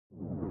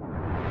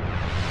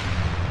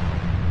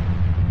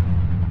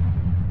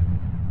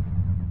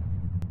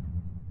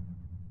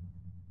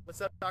What's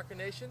up, Soccer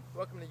Nation?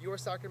 Welcome to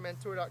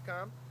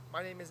YourSoccerMentor.com.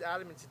 My name is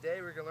Adam, and today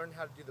we're going to learn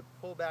how to do the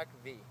pullback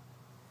V.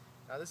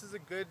 Now, this is a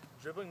good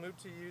dribbling move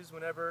to use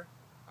whenever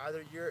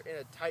either you're in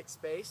a tight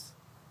space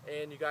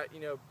and you got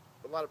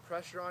a lot of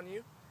pressure on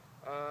you,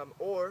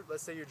 or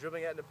let's say you're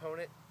dribbling at an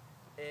opponent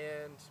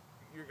and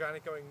you're kind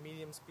of going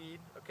medium speed.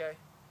 Okay,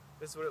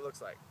 this is what it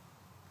looks like.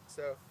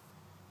 So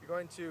you're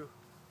going to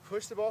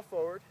push the ball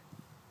forward,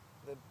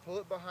 then pull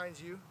it behind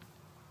you,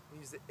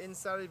 and use the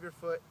inside of your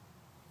foot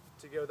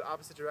to go the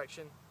opposite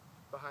direction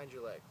behind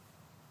your leg.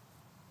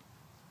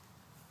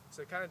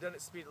 So kind of done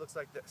at speed, it looks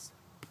like this.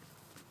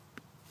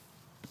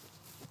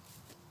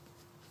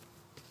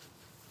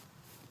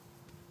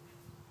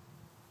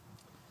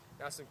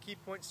 Now, some key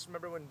points to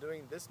remember when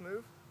doing this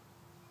move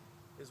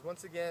is,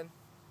 once again,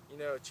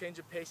 change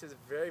of pace is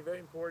very, very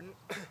important.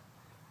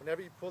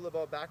 Whenever you pull the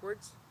ball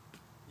backwards,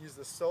 use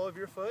the sole of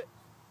your foot,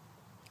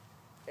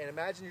 and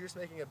imagine you're just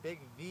making a big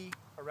V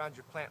around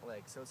your plant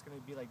leg. So it's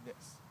going to be like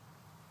this.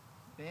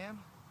 Bam.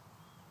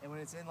 And when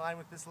it's in line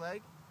with this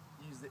leg,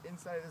 use the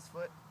inside of this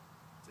foot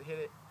to hit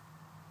it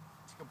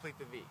to complete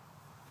the V.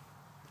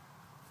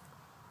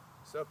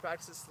 So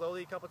practice it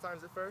slowly a couple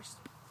times at first.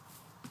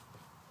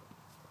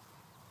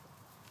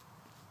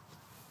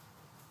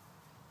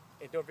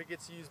 And don't forget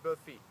to use both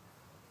feet.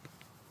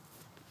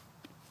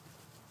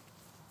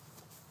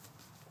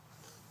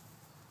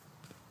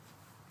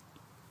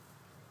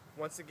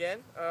 Once again,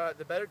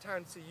 the better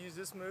time to use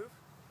this move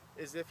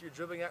is if you're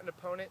dribbling at an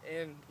opponent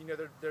and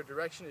their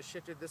direction is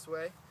shifted this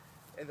way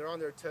and they're on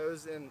their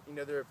toes and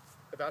they're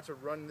about to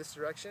run in this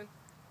direction.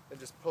 Then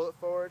just pull it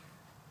forward,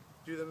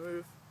 do the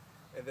move,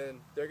 and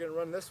then they're going to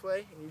run this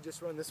way and you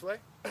just run this way.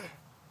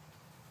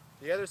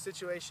 The other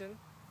situation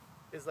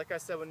is, like I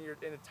said, when you're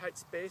in a tight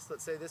space.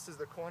 Let's say this is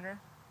the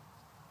corner.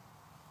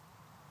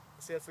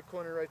 Let's say that's the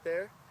corner right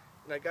there,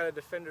 and I got a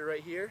defender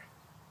right here.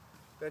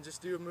 Then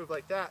just do a move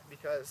like that,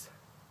 because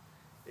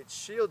it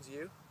shields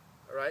you,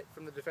 all right,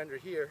 from the defender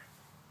here.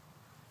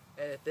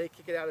 And if they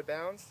kick it out of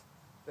bounds,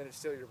 then it's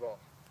still your ball.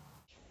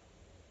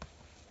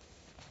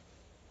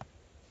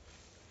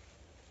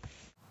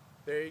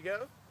 There you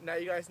go. Now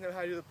you guys know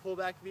how to do the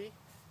pullback V.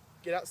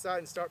 Get outside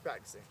and start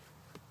practicing.